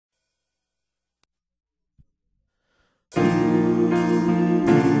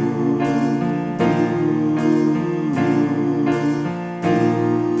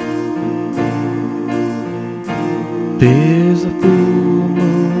There's a full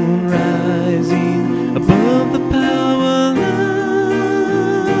moon rising above the power lines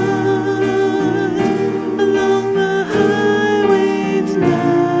along the highway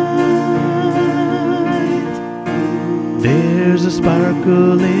tonight. There's a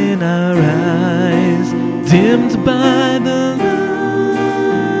sparkle in our eyes, dimmed by the lights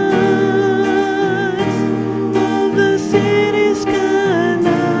of the city skyline.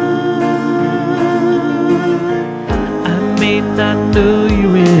 May not know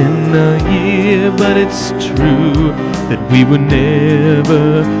you in a year, but it's true that we were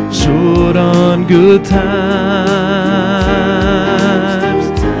never short on good times.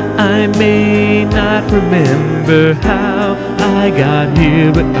 I may not remember how I got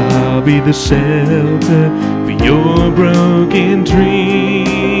here, but I'll be the shelter for your broken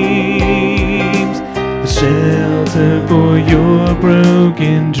dreams. The shelter for your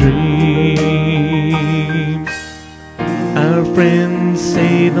broken dreams. Our friends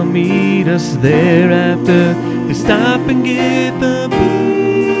say they'll meet us there after they stop and get the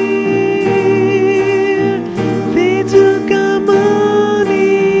beer they took our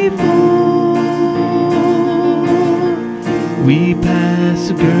money for. We pass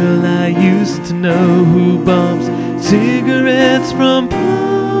a girl I used to know who bumps cigarettes from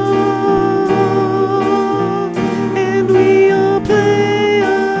Paul, and we all play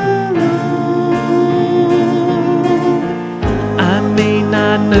along. I may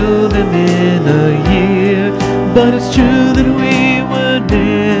not know them in a year, but it's true that we were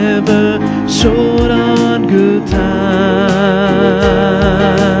never short on good times.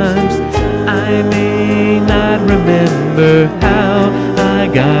 I may not remember how I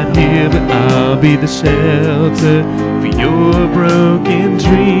got here, but I'll be the shelter for your broken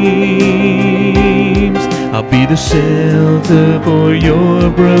dreams. I'll be the shelter for your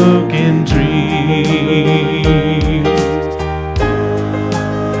broken dreams.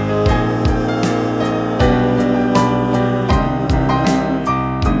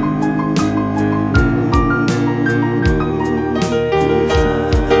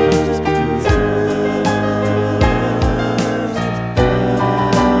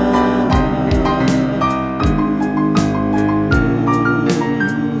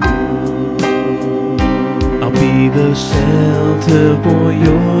 Be the shelter for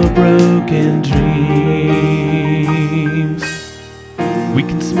your broken dreams. We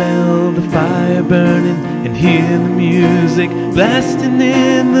can smell the fire burning and hear the music blasting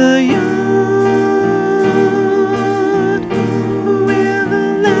in the yard. We're the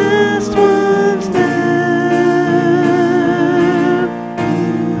last ones there.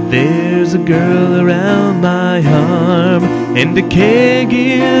 There's a girl around my arm and a keg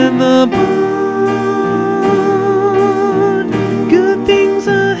in the bar.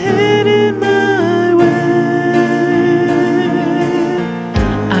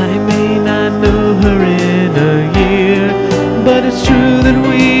 Her in a year, but it's true that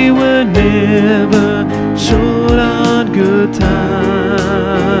we were never short on good times.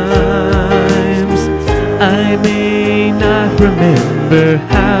 I may not remember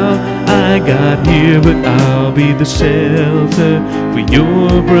how I got here, but I'll be the shelter for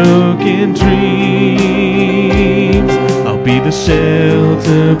your broken dreams. I'll be the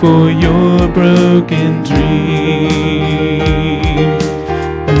shelter for your broken dreams.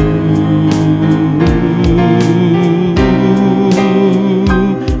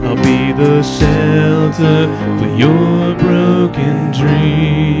 The shelter for your broken dreams.